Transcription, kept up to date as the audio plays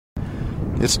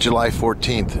It's July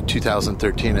 14th,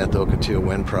 2013 at the Ocotillo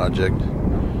Wind Project.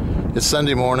 It's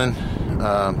Sunday morning,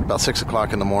 about 6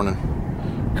 o'clock in the morning.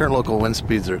 Current local wind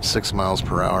speeds are at 6 miles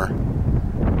per hour.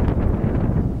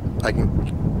 I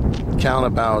can count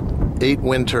about 8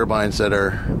 wind turbines that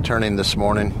are turning this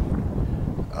morning.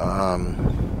 I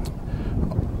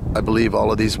believe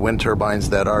all of these wind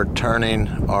turbines that are turning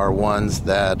are ones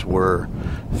that were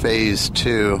phase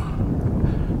 2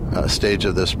 stage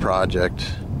of this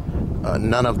project.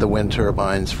 None of the wind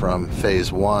turbines from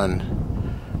phase 1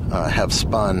 have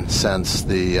spun since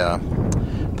the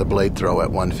blade throw at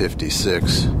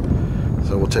 156.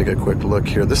 So we'll take a quick look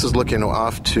here. This is looking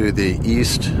off to the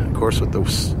east, of course, with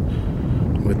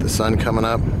the sun coming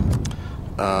up.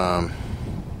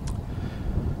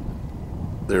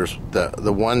 There's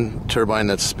the one turbine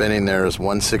that's spinning there is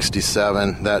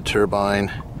 167. That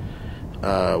turbine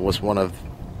was one of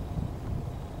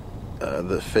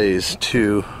the phase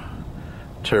 2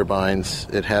 turbines.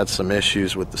 It had some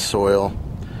issues with the soil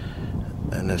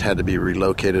and it had to be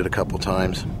relocated a couple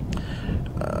times.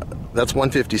 That's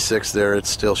 156 there. It's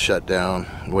still shut down,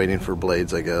 waiting for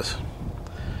blades, I guess.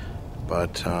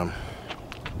 But so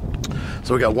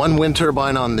we got one wind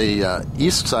turbine on the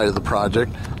east side of the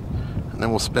project, and then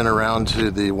we'll spin around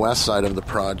to the west side of the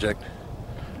project.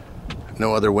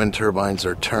 No other wind turbines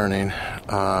are turning.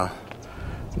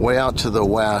 Way out to the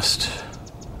west,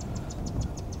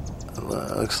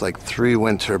 looks like 3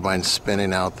 wind turbines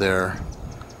spinning out there.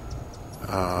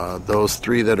 Those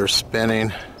 3 that are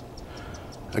spinning,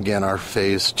 again, are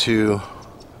phase 2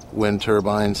 wind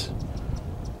turbines.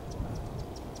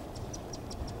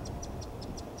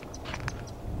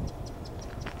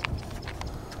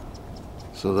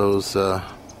 So those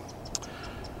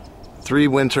 3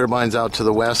 wind turbines out to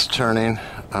the west turning.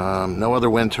 No other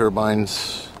wind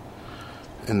turbines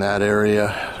in that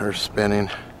area are spinning.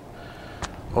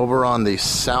 Over on the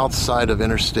south side of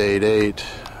Interstate 8,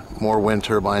 more wind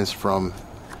turbines from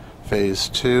phase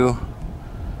 2.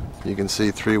 You can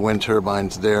see 3 wind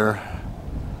turbines there.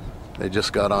 They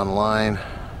just got online.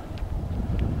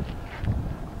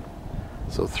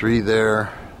 So 3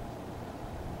 there.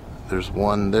 There's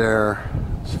 1 there.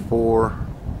 It's 4.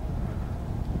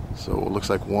 So it looks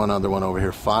like 1 other one over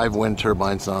here. 5 wind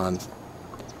turbines on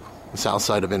the south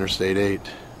side of Interstate 8.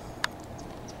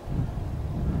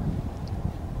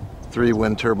 3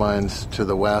 wind turbines to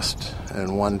the west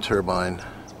and 1 turbine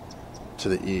to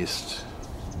the east.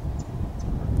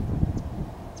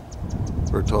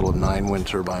 For a total of 9 wind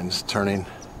turbines turning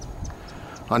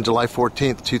on July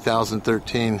 14th,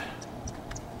 2013,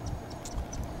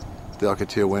 the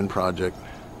Ocotillo Wind Project.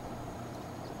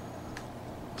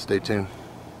 Stay tuned.